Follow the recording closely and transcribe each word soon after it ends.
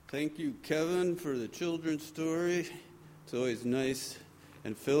Thank you, Kevin, for the children's story. It's always nice.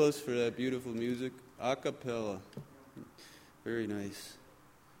 And Phyllis for that beautiful music. A cappella. Very nice.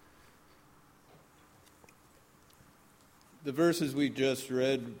 The verses we just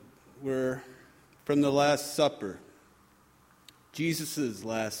read were from the Last Supper. Jesus'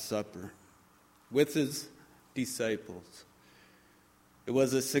 Last Supper with his disciples. It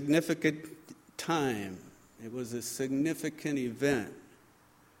was a significant time. It was a significant event.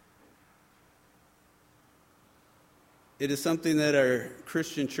 It is something that our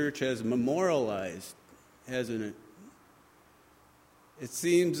Christian church has memorialized, hasn't it? It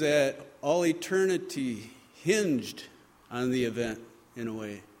seems that all eternity hinged on the event, in a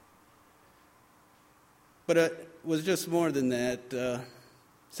way. But it was just more than that.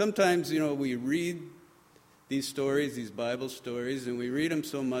 Sometimes, we read these stories, these Bible stories, and we read them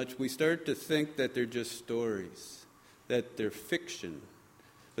so much, we start to think that they're just stories, that they're fiction.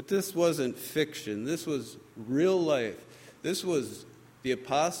 But this wasn't fiction. This was real life. This was the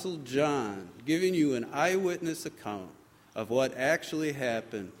Apostle John giving you an eyewitness account of what actually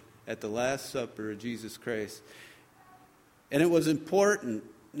happened at the Last Supper of Jesus Christ. And it was important,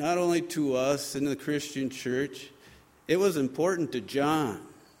 not only to us in the Christian church, it was important to John.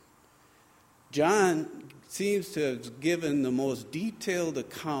 John seems to have given the most detailed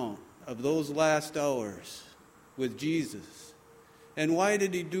account of those last hours with Jesus. And why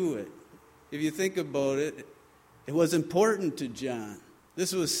did he do it? If you think about it, it was important to John.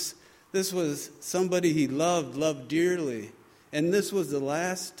 This was somebody he loved dearly. And this was the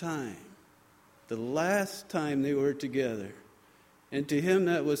last time they were together. And to him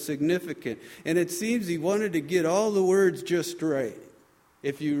that was significant. And it seems he wanted to get all the words just right,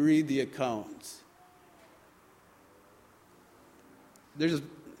 if you read the accounts. There's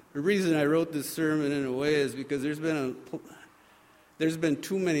a reason I wrote this sermon in a way is because there's been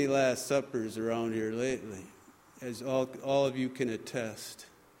too many Last Suppers around here lately, as all of you can attest.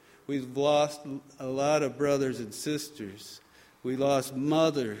 We've lost a lot of brothers and sisters. We lost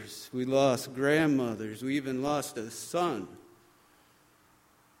mothers. We lost grandmothers. We even lost a son.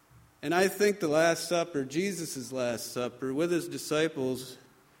 And I think the Last Supper, Jesus' Last Supper, with his disciples,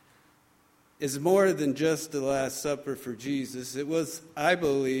 is more than just the Last Supper for Jesus. It was, I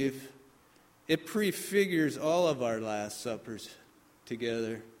believe, it prefigures all of our Last Suppers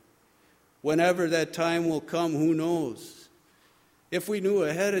together. Whenever that time will come, who knows? If we knew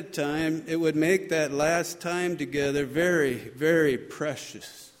ahead of time, it would make that last time together very, very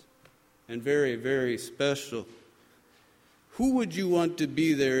precious and very, very special. Who would you want to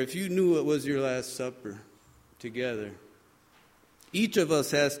be there if you knew it was your Last Supper together? Each of us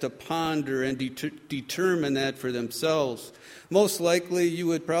has to ponder and determine that for themselves. Most likely, you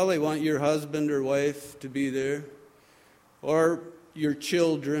would probably want your husband or wife to be there, or your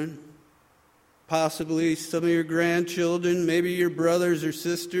children, possibly some of your grandchildren, maybe your brothers or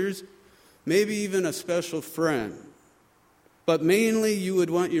sisters, maybe even a special friend. But mainly, you would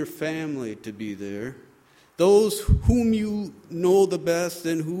want your family to be there, those whom you know the best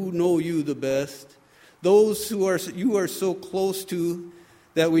and who know you the best. Those you are so close to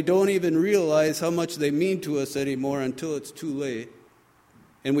that we don't even realize how much they mean to us anymore until it's too late.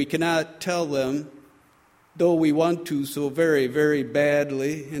 And we cannot tell them, though we want to so very, very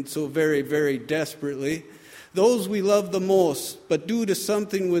badly and so very, very desperately. Those we love the most, but due to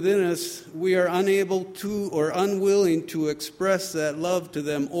something within us, we are unable to or unwilling to express that love to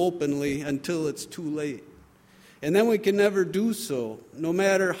them openly until it's too late. And then we can never do so, no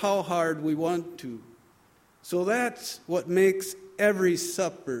matter how hard we want to. So that's what makes every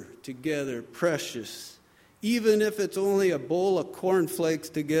supper together precious, even if it's only a bowl of cornflakes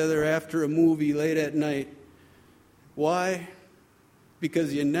together after a movie late at night. Why?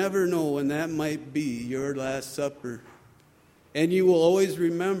 Because you never know when that might be your Last Supper. And you will always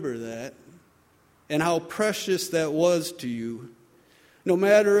remember that and how precious that was to you. No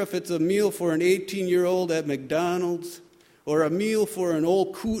matter if it's a meal for an 18-year-old at McDonald's or a meal for an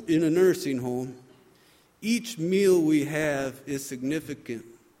old coot in a nursing home, each meal we have is significant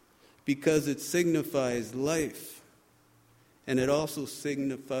because it signifies life. And it also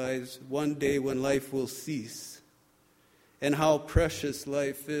signifies one day when life will cease. And how precious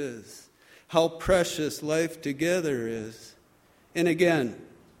life is. How precious life together is. And again,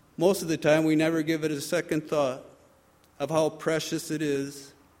 most of the time we never give it a second thought of how precious it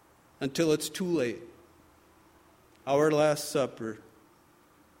is until it's too late. Our Last Supper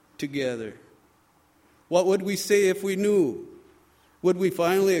together. What would we say if we knew? Would we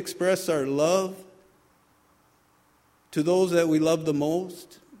finally express our love to those that we love the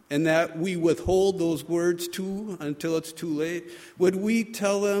most and that we withhold those words too until it's too late? Would we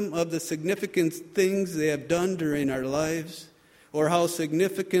tell them of the significant things they have done during our lives, or how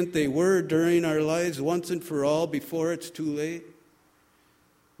significant they were during our lives once and for all before it's too late?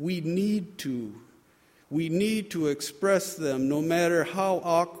 We need to. We need to express them no matter how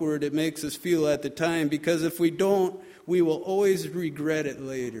awkward it makes us feel at the time, because if we don't, we will always regret it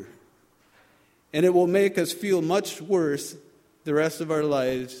later. And it will make us feel much worse the rest of our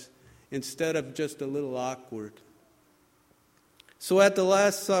lives instead of just a little awkward. So at the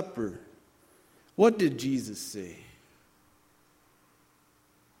Last Supper, what did Jesus say?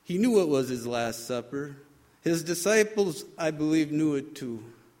 He knew it was his Last Supper. His disciples, I believe, knew it too.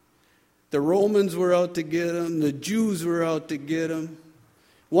 The Romans were out to get him. The Jews were out to get him.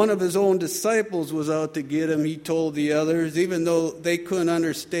 One of his own disciples was out to get him, he told the others, even though they couldn't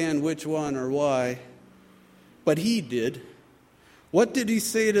understand which one or why. But he did. What did he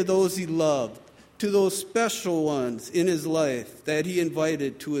say to those he loved, to those special ones in his life that he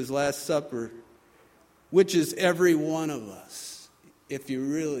invited to his Last Supper, which is every one of us, if you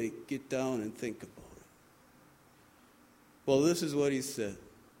really get down and think about it? Well, this is what he said.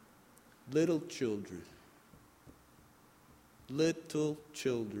 Little children. Little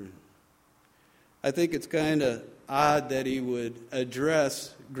children. I think it's kind of odd that he would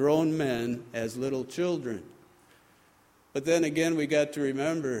address grown men as little children. But then again, we got to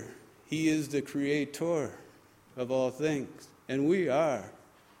remember, he is the creator of all things, and we are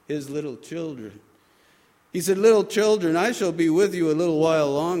his little children. He said, little children, I shall be with you a little while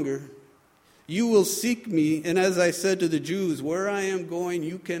longer. You will seek me, and as I said to the Jews, where I am going,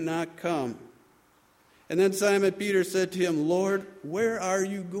 you cannot come. And then Simon Peter said to him, Lord, where are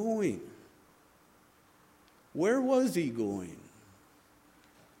you going? Where was he going?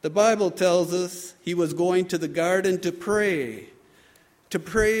 The Bible tells us he was going to the garden to pray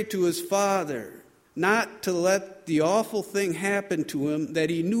to his Father, not to let the awful thing happen to him that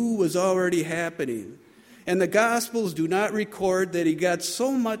he knew was already happening. And the Gospels do not record that he got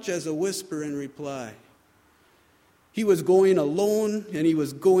so much as a whisper in reply. He was going alone, and he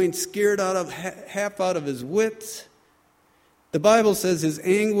was going scared half out of his wits. The Bible says his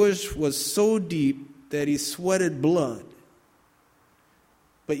anguish was so deep that he sweated blood.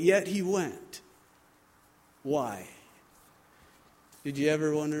 But yet he went. Why? Did you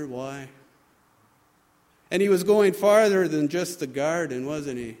ever wonder why? And he was going farther than just the garden,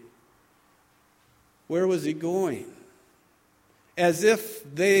 wasn't he? Where was he going? As if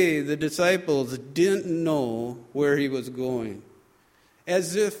they, the disciples, didn't know where he was going.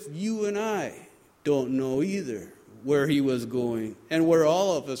 As if you and I don't know either where he was going and where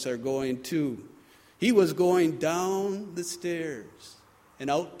all of us are going too. He was going down the stairs and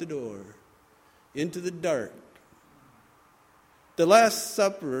out the door into the dark. The Last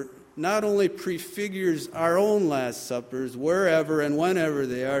Supper not only prefigures our own Last Suppers, wherever and whenever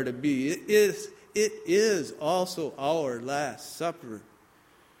they are to be, it is also our Last Supper.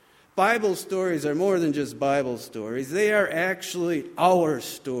 Bible stories are more than just Bible stories. They are actually our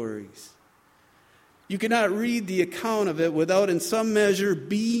stories. You cannot read the account of it without in some measure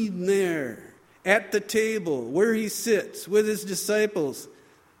being there at the table where he sits with his disciples.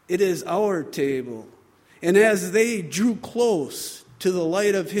 It is our table. And as they drew close to the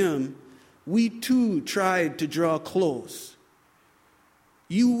light of him, we too tried to draw close.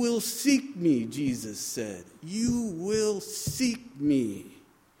 You will seek me, Jesus said. You will seek me.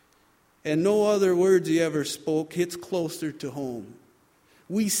 And no other words he ever spoke hits closer to home.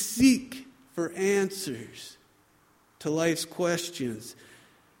 We seek for answers to life's questions.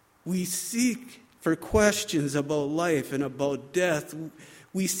 We seek for questions about life and about death.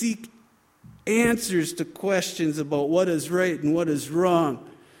 We seek answers to questions about what is right and what is wrong.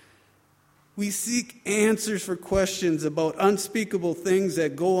 We seek answers for questions about unspeakable things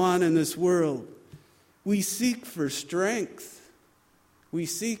that go on in this world. We seek for strength. We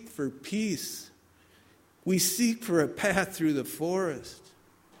seek for peace. We seek for a path through the forest.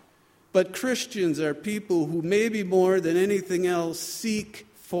 But Christians are people who maybe more than anything else seek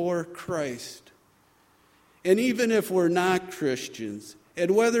for Christ. And even if we're not Christians,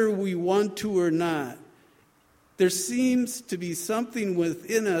 and whether we want to or not, there seems to be something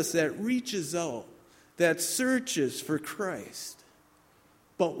within us that reaches out, that searches for Christ.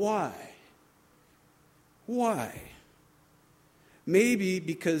 But why? Why? Maybe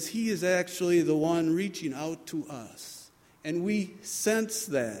because he is actually the one reaching out to us. And we sense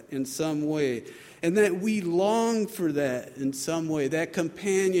that in some way. And that we long for that in some way. That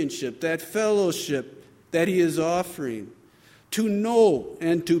companionship, that fellowship that he is offering. To know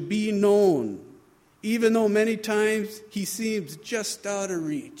and to be known even though many times he seems just out of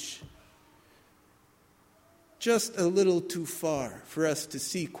reach, just a little too far for us to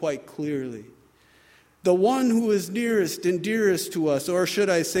see quite clearly. The one who is nearest and dearest to us, or should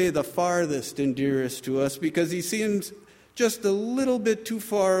I say the farthest and dearest to us, because he seems just a little bit too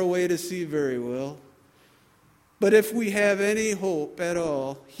far away to see very well. But if we have any hope at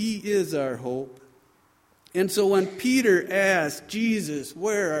all, he is our hope. And so when Peter asked Jesus,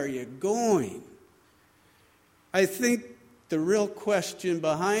 "Where are you going?" I think the real question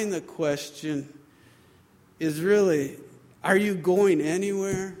behind the question is really, are you going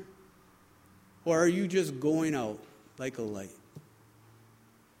anywhere? Or are you just going out like a light?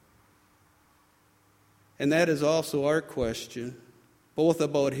 And that is also our question, both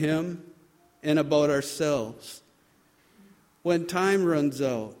about him and about ourselves. When time runs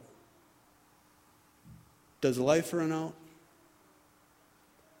out, does life run out?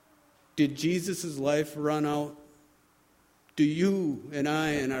 Did Jesus' life run out? Do you and I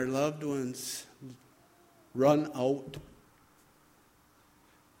and our loved ones run out?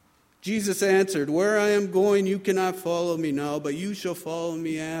 Jesus answered, "Where I am going, you cannot follow me now, but you shall follow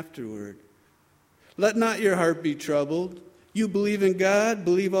me afterward. Let not your heart be troubled. You believe in God,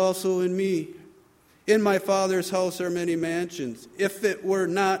 believe also in me. In my Father's house are many mansions. If it were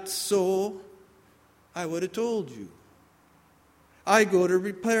not so, I would have told you. I go to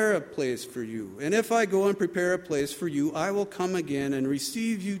prepare a place for you. And if I go and prepare a place for you, I will come again and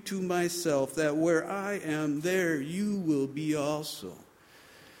receive you to myself, that where I am, there you will be also."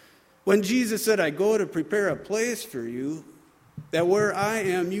 When Jesus said, "I go to prepare a place for you, that where I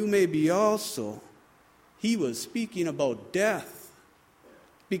am you may be also," he was speaking about death,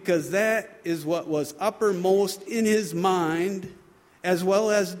 because that is what was uppermost in his mind, as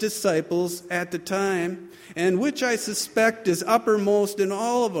well as disciples at the time, and which I suspect is uppermost in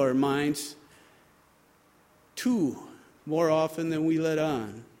all of our minds, too, more often than we let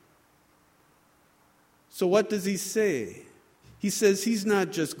on. So what does he say? He says he's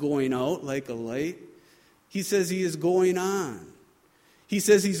not just going out like a light. He says he is going on. He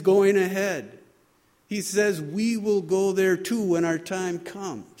says he's going ahead. He says we will go there too when our time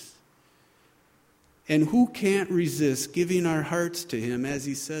comes. And who can't resist giving our hearts to him as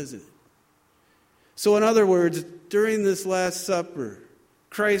he says it? So in other words, during this Last Supper,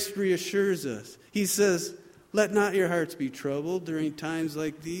 Christ reassures us. He says, "Let not your hearts be troubled during times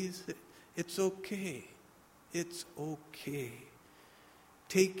like these." It's okay. It's okay.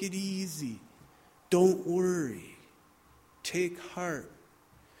 Take it easy. Don't worry. Take heart.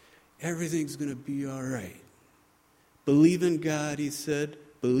 Everything's going to be all right. Believe in God, he said.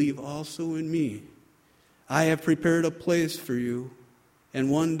 Believe also in me. I have prepared a place for you, and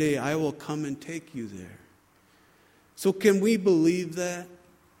one day I will come and take you there. So can we believe that?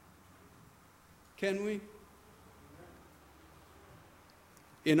 Can we?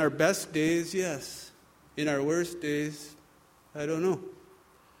 In our best days, yes. In our worst days, I don't know.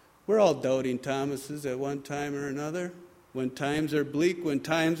 We're all doubting Thomases at one time or another, when times are bleak, when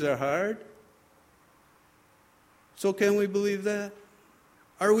times are hard. So can we believe that?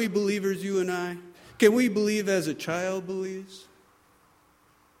 Are we believers, you and I? Can we believe as a child believes?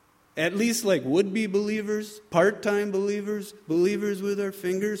 At least like would-be believers, part-time believers, believers with our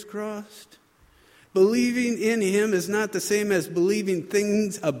fingers crossed? Believing in him is not the same as believing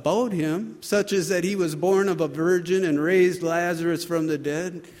things about him, such as that he was born of a virgin and raised Lazarus from the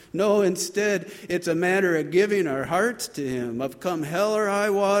dead. No, instead, it's a matter of giving our hearts to him, of come hell or high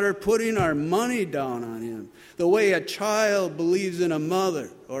water, putting our money down on him. The way a child believes in a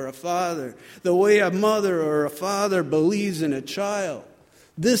mother or a father. The way a mother or a father believes in a child.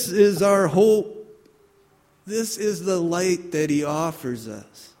 This is our hope. This is the light that he offers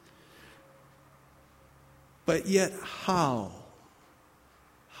us. But yet, how?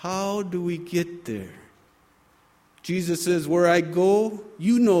 How do we get there? Jesus says, "Where I go,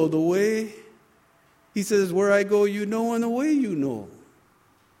 you know the way." He says, "Where I go, you know, and the way you know."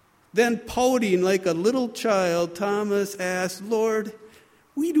 Then, pouting like a little child, Thomas asked, "Lord,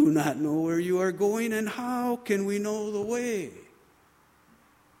 we do not know where you are going, and how can we know the way?"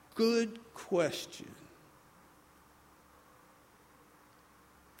 Good question.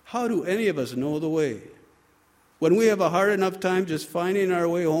 How do any of us know the way when we have a hard enough time just finding our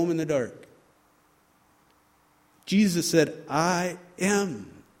way home in the dark? Jesus said, "I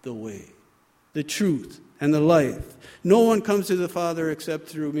am the way, the truth, and the life. No one comes to the Father except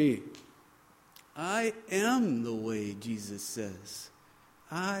through me." I am the way, Jesus says.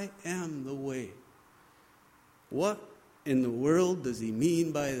 I am the way. What in the world does he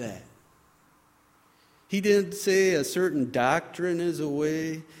mean by that? He didn't say a certain doctrine is a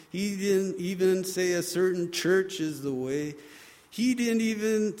way. He didn't even say a certain church is the way. He didn't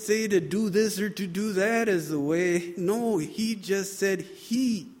even say to do this or to do that is the way. No, he just said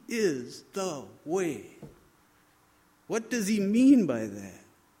he is the way. What does he mean by that?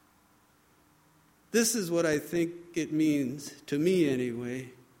 This is what I think it means, to me anyway.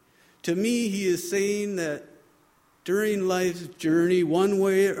 To me, he is saying that during life's journey, one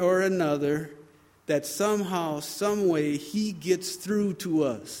way or another, that somehow, some way, he gets through to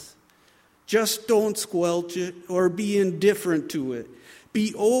us. Just don't squelch it or be indifferent to it.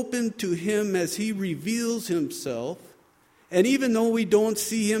 Be open to him as he reveals himself. And even though we don't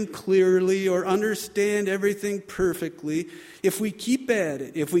see him clearly or understand everything perfectly, if we keep at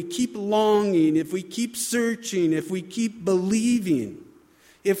it, if we keep longing, if we keep searching, if we keep believing,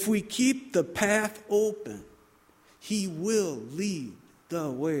 if we keep the path open, he will lead the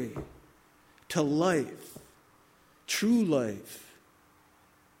way to life, true life.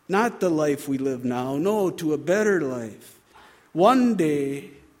 Not the life we live now, no, to a better life. One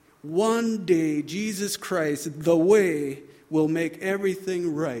day, Jesus Christ, the way, will make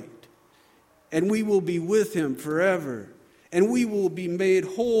everything right. And we will be with him forever. And we will be made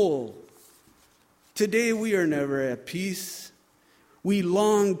whole. Today we are never at peace. We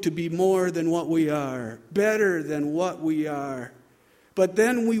long to be more than what we are, better than what we are. But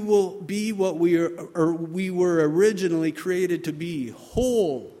then we will be what we were originally created to be,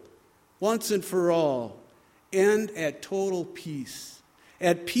 whole, once and for all, and at total peace.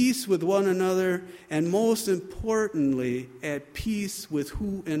 At peace with one another, and most importantly, at peace with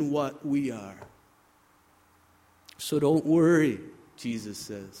who and what we are. So don't worry, Jesus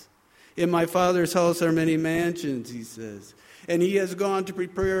says. In my Father's house are many mansions, he says. And he has gone to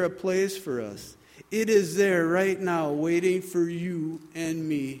prepare a place for us. It is there right now waiting for you and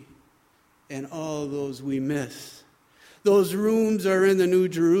me and all those we miss. Those rooms are in the New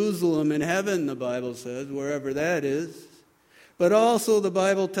Jerusalem in heaven, the Bible says, wherever that is. But also the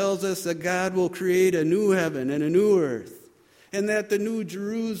Bible tells us that God will create a new heaven and a new earth, and that the New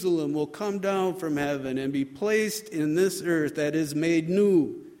Jerusalem will come down from heaven and be placed in this earth that is made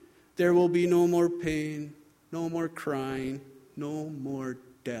new. There will be no more pain, no more crying, no more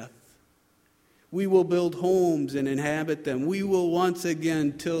death. We will build homes and inhabit them. We will once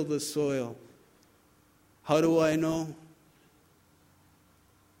again till the soil. How do I know?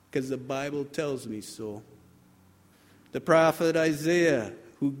 Because the Bible tells me so. The prophet Isaiah,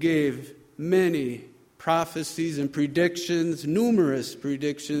 who gave many prophecies and predictions, numerous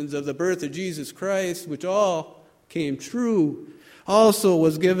predictions of the birth of Jesus Christ, which all came true, also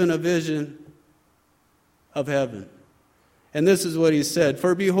was given a vision of heaven. And this is what he said,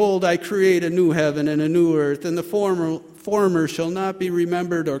 "For behold, I create a new heaven and a new earth, and the former shall not be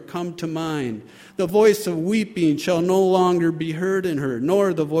remembered or come to mind. The voice of weeping shall no longer be heard in her,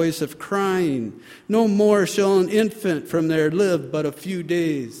 nor the voice of crying. No more shall an infant from there live but a few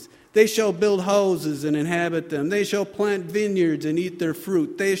days. They shall build houses and inhabit them. They shall plant vineyards and eat their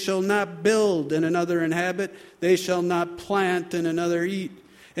fruit. They shall not build and another inhabit. They shall not plant and another eat.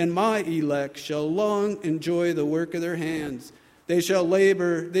 And my elect shall long enjoy the work of their hands. They shall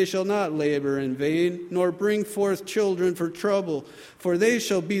not labor in vain, nor bring forth children for trouble. For they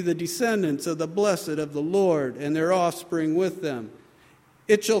shall be the descendants of the blessed of the Lord, and their offspring with them.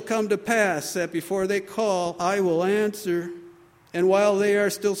 It shall come to pass that before they call, I will answer. And while they are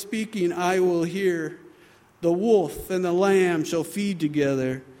still speaking, I will hear. The wolf and the lamb shall feed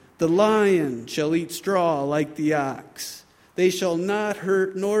together. The lion shall eat straw like the ox. They shall not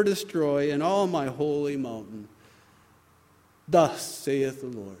hurt nor destroy in all my holy mountain. Thus saith the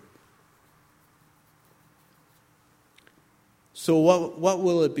Lord." So what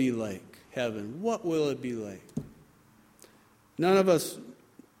will it be like, heaven? What will it be like? None of us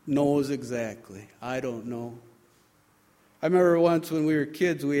knows exactly. I don't know. I remember once when we were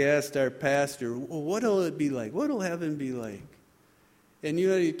kids, we asked our pastor, well, what will it be like? What will heaven be like? And you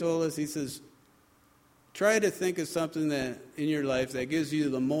know what he told us? He says, try to think of something that in your life that gives you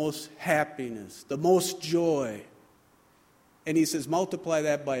the most happiness, the most joy. And he says, multiply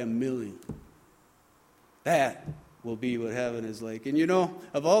that by 1,000,000. That will be what heaven is like. And you know,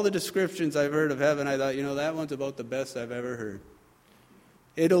 of all the descriptions I've heard of heaven, I thought, that one's about the best I've ever heard.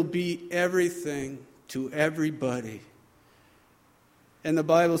 It'll be everything to everybody. And the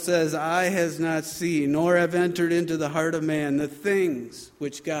Bible says, eye has not seen, nor have entered into the heart of man the things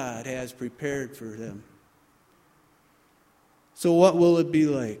which God has prepared for them. So what will it be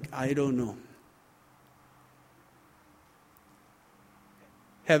like? I don't know.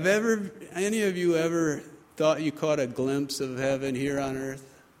 Have any of you ever thought you caught a glimpse of heaven here on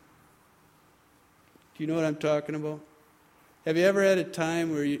earth? Do you know what I'm talking about? Have you ever had a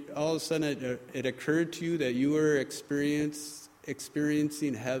time where all of a sudden it occurred to you that you were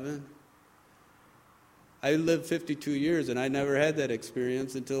experiencing heaven? I lived 52 years, and I never had that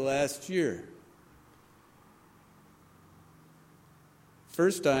experience until last year.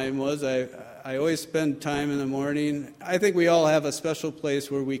 First time was I always spend time in the morning. I think we all have a special place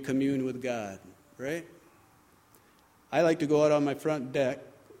where we commune with God, right? I like to go out on my front deck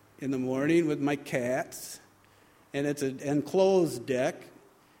in the morning with my cats, and it's an enclosed deck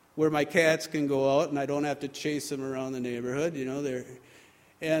where my cats can go out and I don't have to chase them around the neighborhood,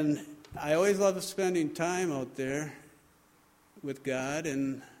 and I always love spending time out there with God,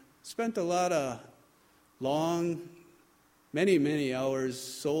 and spent a lot of long, many hours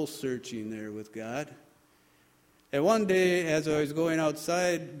soul searching there with God. And one day, as I was going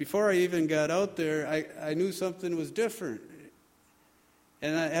outside, before I even got out there, I knew something was different.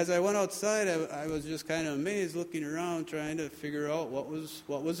 And as I went outside, I was just kind of amazed, looking around, trying to figure out what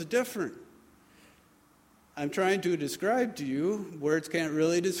was different. I'm trying to describe to you, words can't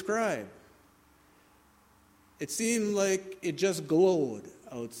really describe. It seemed like it just glowed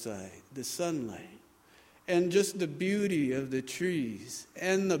outside, the sunlight. And just the beauty of the trees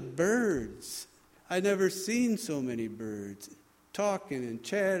and the birds. I'd never seen so many birds talking and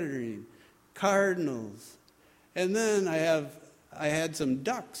chattering, cardinals. And then I had some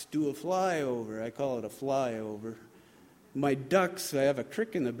ducks do a flyover. I call it a flyover. My ducks, I have a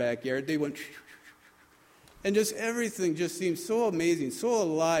creek in the backyard, they went, and just everything just seemed so amazing, so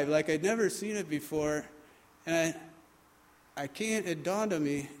alive, like I'd never seen it before. And it dawned on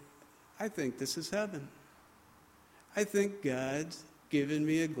me, I think this is heaven. I think God's given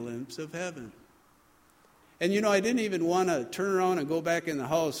me a glimpse of heaven. And I didn't even want to turn around and go back in the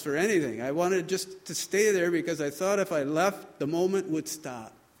house for anything. I wanted just to stay there because I thought if I left, the moment would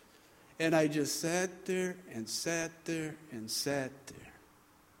stop. And I just sat there and sat there and sat there.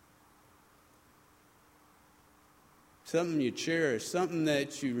 Something you cherish, something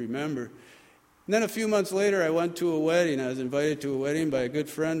that you remember. And then a few months later, I went to a wedding. I was invited to a wedding by a good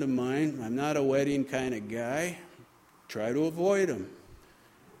friend of mine. I'm not a wedding kind of guy. Try to avoid them.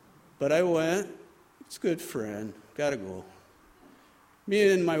 But I went. It's a good friend. Got to go.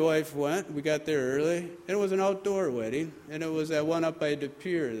 Me and my wife went. We got there early. And it was an outdoor wedding. And it was that one up by De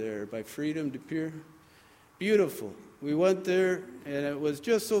Pere there, by Freedom De Pere. Beautiful. We went there, and it was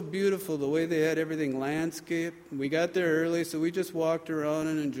just so beautiful, the way they had everything landscaped. We got there early, so we just walked around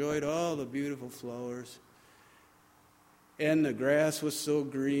and enjoyed all the beautiful flowers. And the grass was so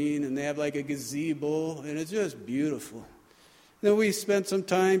green, and they have like a gazebo, and it's just beautiful. Then we spent some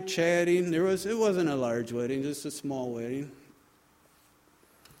time chatting. It wasn't a large wedding, just a small wedding.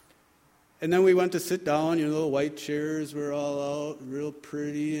 And then we went to sit down. Little white chairs were all out, real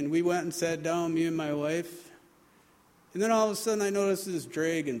pretty. And we went and sat down, me and my wife. And then all of a sudden I noticed this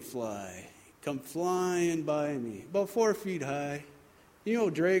dragonfly come flying by me, about 4 feet high.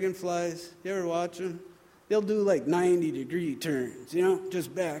 Dragonflies, you ever watch them? They'll do like 90-degree turns,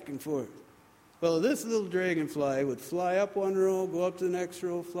 just back and forth. Well, this little dragonfly would fly up one row, go up to the next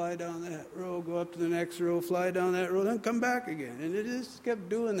row, fly down that row, go up to the next row, fly down that row, then come back again. And it just kept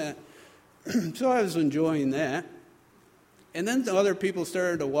doing that. So I was enjoying that. And then the other people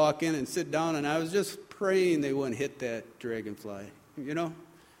started to walk in and sit down, and I was just praying they wouldn't hit that dragonfly,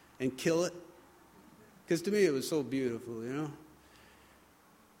 and kill it. Because to me it was so beautiful,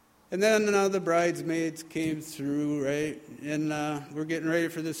 And then the bridesmaids came through, right? And we're getting ready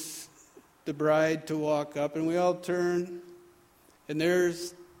for the bride to walk up, and we all turn, and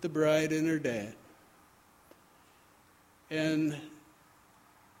there's the bride and her dad. And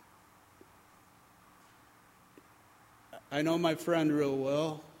I know my friend real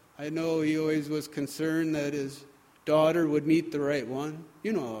well. I know he always was concerned that his daughter would meet the right one.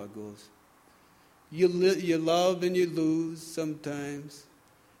 You know how it goes. You love and you lose sometimes.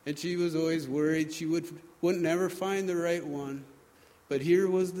 And she was always worried she wouldn't never find the right one. But here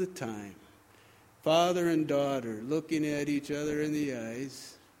was the time. Father and daughter looking at each other in the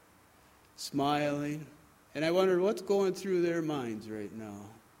eyes, smiling. And I wondered what's going through their minds right now.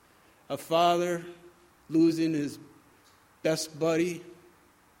 A father losing his best buddy.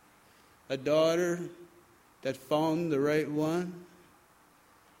 A daughter that found the right one.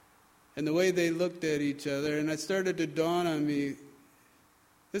 And the way they looked at each other, and it started to dawn on me,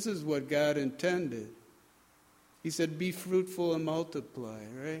 this is what God intended. He said, be fruitful and multiply,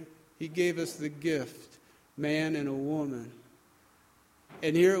 right? He gave us the gift, man and a woman.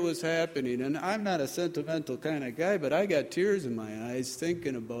 And here it was happening. And I'm not a sentimental kind of guy, but I got tears in my eyes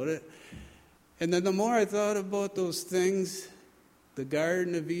thinking about it. And then the more I thought about those things, the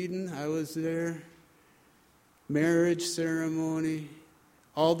Garden of Eden, I was there. marriage ceremony,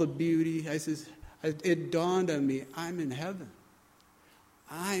 all the beauty. It dawned on me, I'm in heaven.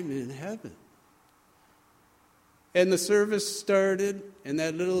 I'm in heaven. And the service started, and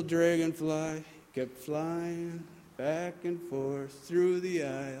that little dragonfly kept flying back and forth through the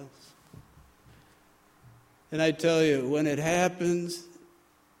aisles. And I tell you, when it happens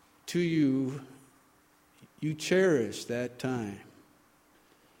to you, you cherish that time.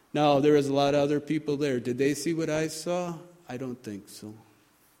 Now, there was a lot of other people there. Did they see what I saw? I don't think so.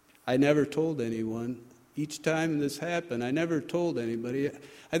 I never told anyone. Each time this happened, I never told anybody.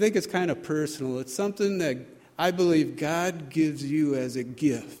 I think it's kind of personal. It's something that I believe God gives you as a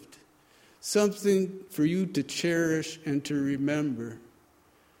gift. Something for you to cherish and to remember.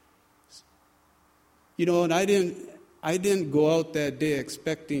 You know, and I didn't go out that day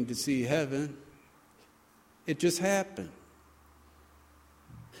expecting to see heaven. It just happened.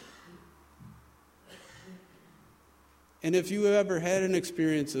 And if you ever had an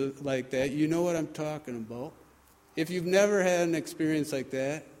experience like that, you know what I'm talking about. If you've never had an experience like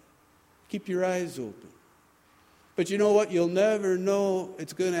that, keep your eyes open. But you know what? You'll never know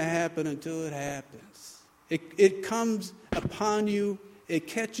it's going to happen until it happens. It comes upon you. It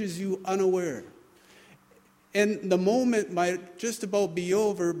catches you unaware. And the moment might just about be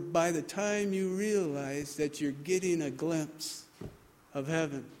over by the time you realize that you're getting a glimpse of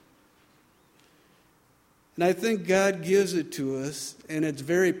heaven. And I think God gives it to us, and it's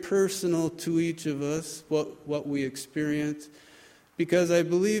very personal to each of us, what we experience, because I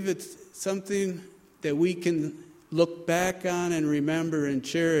believe it's something that we can look back on and remember and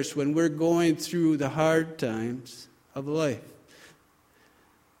cherish when we're going through the hard times of life,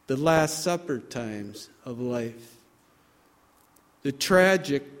 the Last Supper times of life, the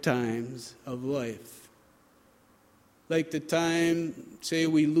tragic times of life. Like the time, say,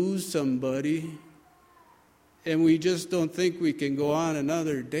 we lose somebody, and we just don't think we can go on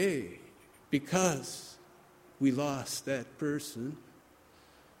another day because we lost that person.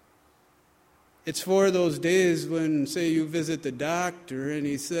 It's for those days when, say, you visit the doctor and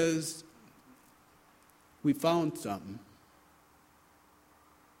he says, we found something.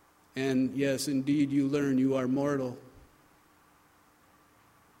 And yes, indeed, you learn you are mortal.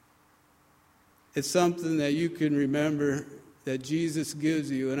 It's something that you can remember that Jesus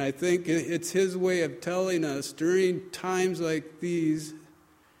gives you. And I think it's his way of telling us during times like these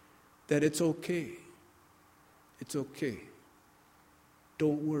that it's okay. It's okay.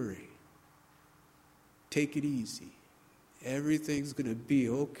 Don't worry. Take it easy. Everything's going to be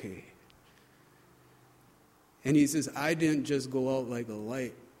okay. And he says, I didn't just go out like a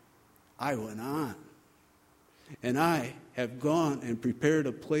light. I went on. And I have gone and prepared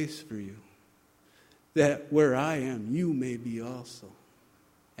a place for you, that where I am, you may be also,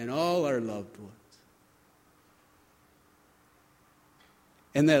 and all our loved ones.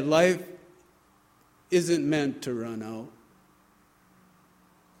 And that life isn't meant to run out.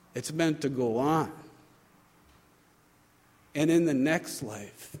 It's meant to go on. And in the next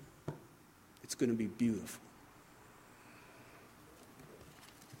life, it's going to be beautiful.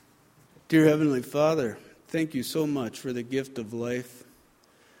 Dear Heavenly Father, thank you so much for the gift of life.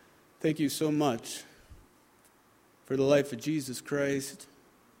 Thank you so much for the life of Jesus Christ,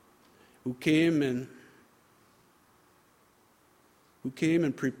 who came and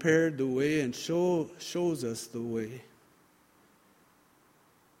prepared the way and shows us the way.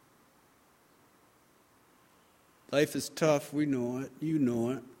 Life is tough, we know it, you know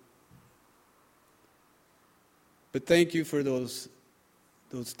it. But thank you for those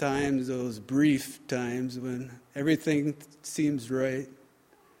times, those brief times when everything seems right,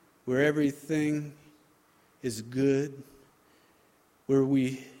 where everything is good, where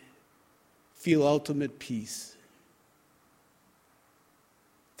we feel ultimate peace.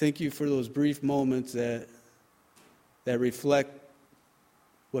 Thank you for those brief moments that reflect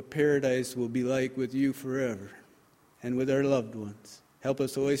what paradise will be like with you forever and with our loved ones. Help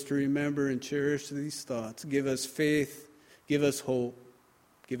us always to remember and cherish these thoughts. Give us faith, give us hope,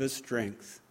 give us strength.